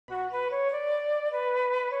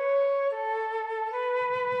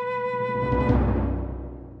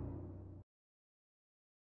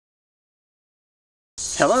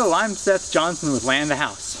Hello, I'm Seth Johnson with Land the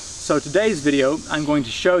House. So today's video, I'm going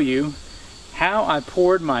to show you how I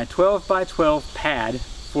poured my 12 by 12 pad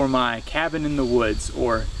for my cabin in the woods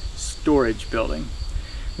or storage building.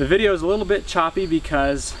 The video is a little bit choppy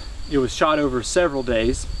because it was shot over several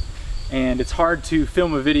days and it's hard to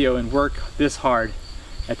film a video and work this hard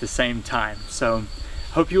at the same time. So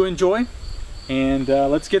hope you enjoy and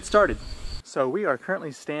let's get started. So we are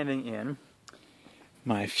currently standing in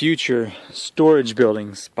my future storage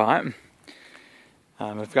building spot.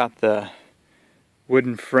 I've got the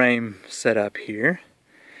wooden frame set up here,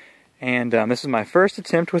 and this is my first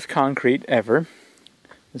attempt with concrete ever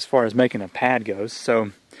as far as making a pad goes. So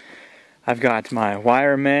I've got my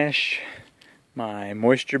wire mesh, my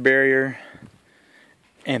moisture barrier,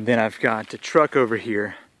 and then I've got a truck over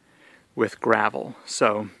here with gravel.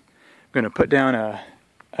 So I'm going to put down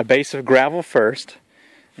a base of gravel first,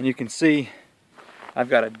 and you can see I've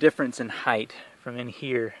got a difference in height from in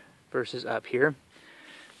here versus up here.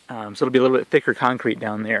 So it'll be a little bit thicker concrete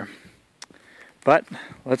down there. But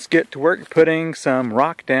let's get to work putting some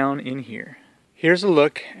rock down in here. Here's a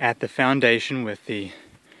look at the foundation with the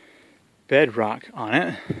bedrock on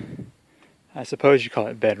it. I suppose you call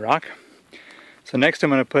it bedrock. So next I'm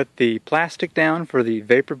going to put the plastic down for the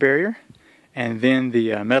vapor barrier and then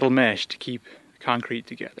the metal mesh to keep concrete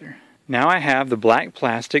together. Now I have the black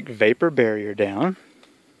plastic vapor barrier down.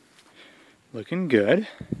 Looking good,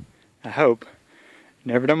 I hope.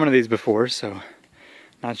 Never done one of these before, so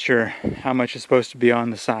not sure how much is supposed to be on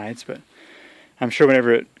the sides, but I'm sure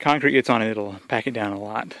whenever concrete gets on it, it'll pack it down a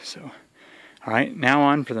lot. So, alright, now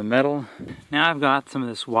on for the metal. Now I've got some of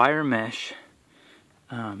this wire mesh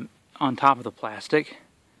on top of the plastic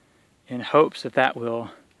in hopes that that will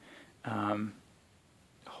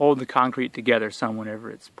hold the concrete together some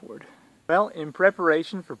whenever it's poured. Well, in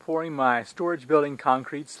preparation for pouring my storage building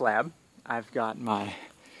concrete slab, I've got my,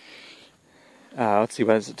 let's see,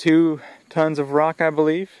 what is it, 2 tons of rock, I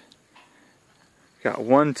believe. Got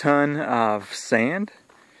 1 ton of sand,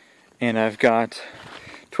 and I've got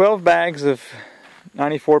 12 bags of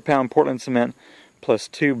 94-pound Portland cement plus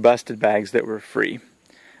 2 busted bags that were free.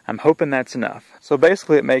 I'm hoping that's enough. So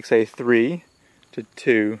basically it makes a 3 to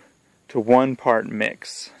 2 to 1 part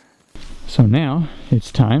mix. So now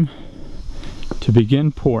it's time to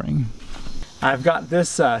begin pouring. I've got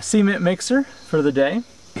this cement mixer for the day.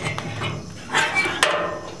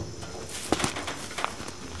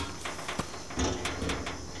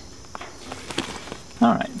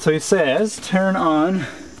 Alright, so it says turn on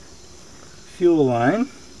fuel line.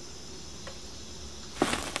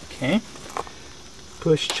 Okay.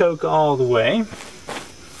 Push choke all the way.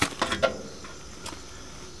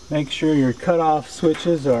 Make sure your cutoff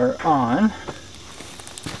switches are on.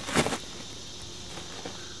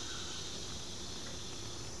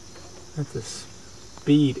 That's a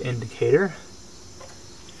speed indicator.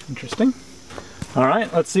 Interesting.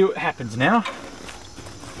 Alright, let's see what happens now.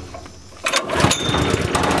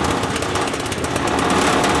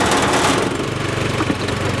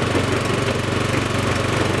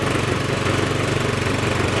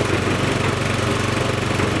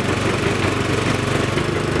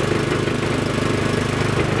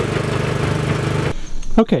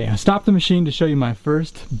 Okay, I stopped the machine to show you my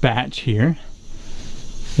first batch here.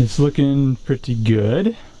 It's looking pretty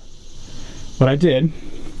good. What I did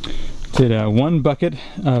 1 bucket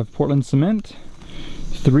of Portland cement,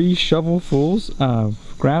 3 shovelfuls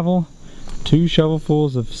of gravel, 2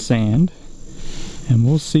 shovelfuls of sand, and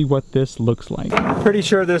we'll see what this looks like. Pretty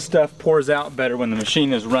sure this stuff pours out better when the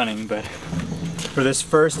machine is running, but for this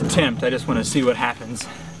first attempt I just want to see what happens.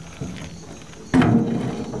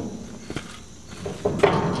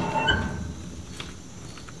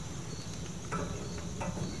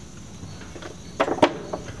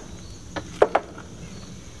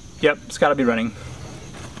 Yep, it's got to be running.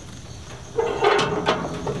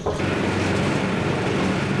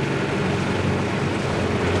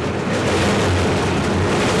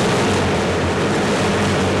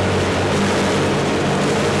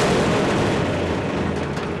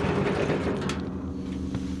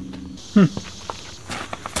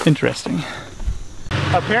 Interesting.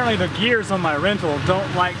 Apparently the gears on my rental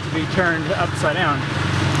don't like to be turned upside down,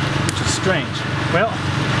 which is strange. Well,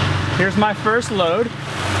 here's my first load.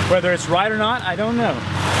 Whether it's right or not, I don't know.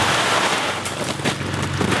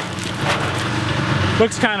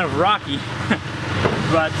 Looks kind of rocky,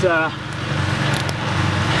 but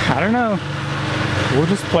I don't know. We'll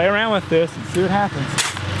just play around with this and see what happens.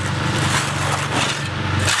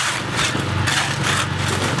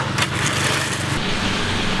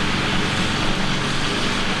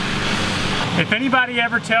 If anybody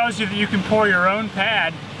ever tells you that you can pour your own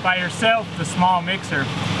pad, by yourself with a small mixer,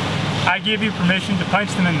 I give you permission to punch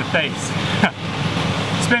them in the face.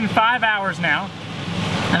 It's been 5 hours now,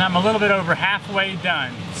 and I'm a little bit over halfway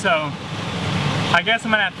done. So I guess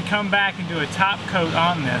I'm gonna have to come back and do a top coat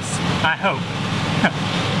on this, I hope,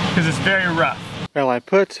 because it's very rough. Well, I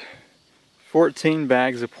put 14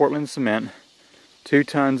 bags of Portland cement, 2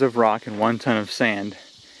 tons of rock, and 1 ton of sand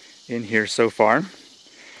in here so far.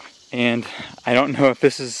 And I don't know if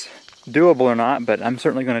this is doable or not, but I'm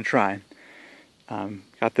certainly gonna try.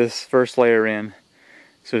 Got this first layer in.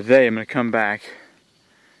 So today I'm gonna come back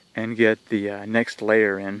and get the next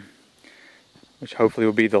layer in, which hopefully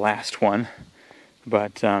will be the last one.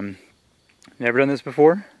 But never done this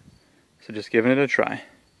before, so just giving it a try.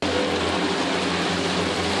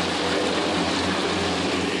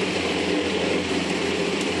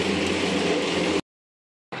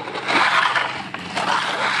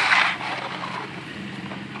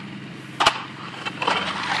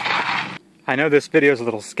 I know this video is a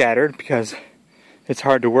little scattered because it's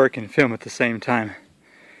hard to work and film at the same time.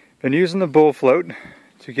 Been using the bull float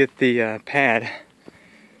to get the pad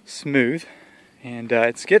smooth, and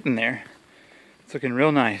it's getting there. It's looking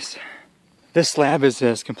real nice. This slab is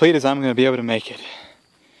as complete as I'm going to be able to make it.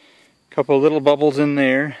 A couple of little bubbles in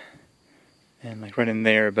there, and like right in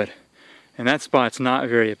there, but in that spot's not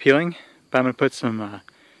very appealing. But I'm going to put some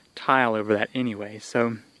tile over that anyway.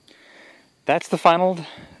 So that's the final,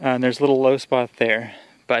 and there's a little low spot there,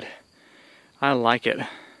 but I like it.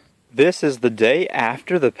 This is the day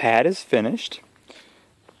after the pad is finished.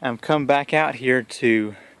 I've come back out here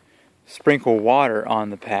to sprinkle water on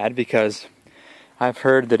the pad because I've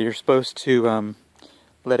heard that you're supposed to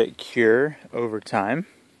let it cure over time,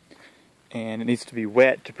 and it needs to be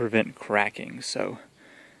wet to prevent cracking, so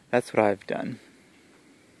that's what I've done.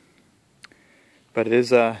 But it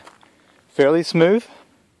is fairly smooth.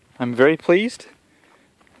 I'm very pleased.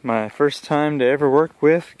 My first time to ever work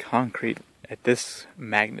with concrete at this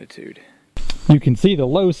magnitude. You can see the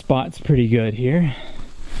low spot's pretty good here.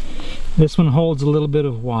 This one holds a little bit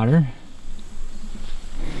of water.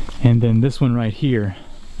 And then this one right here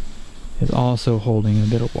is also holding a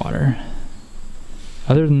bit of water.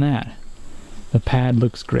 Other than that, the pad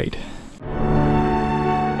looks great.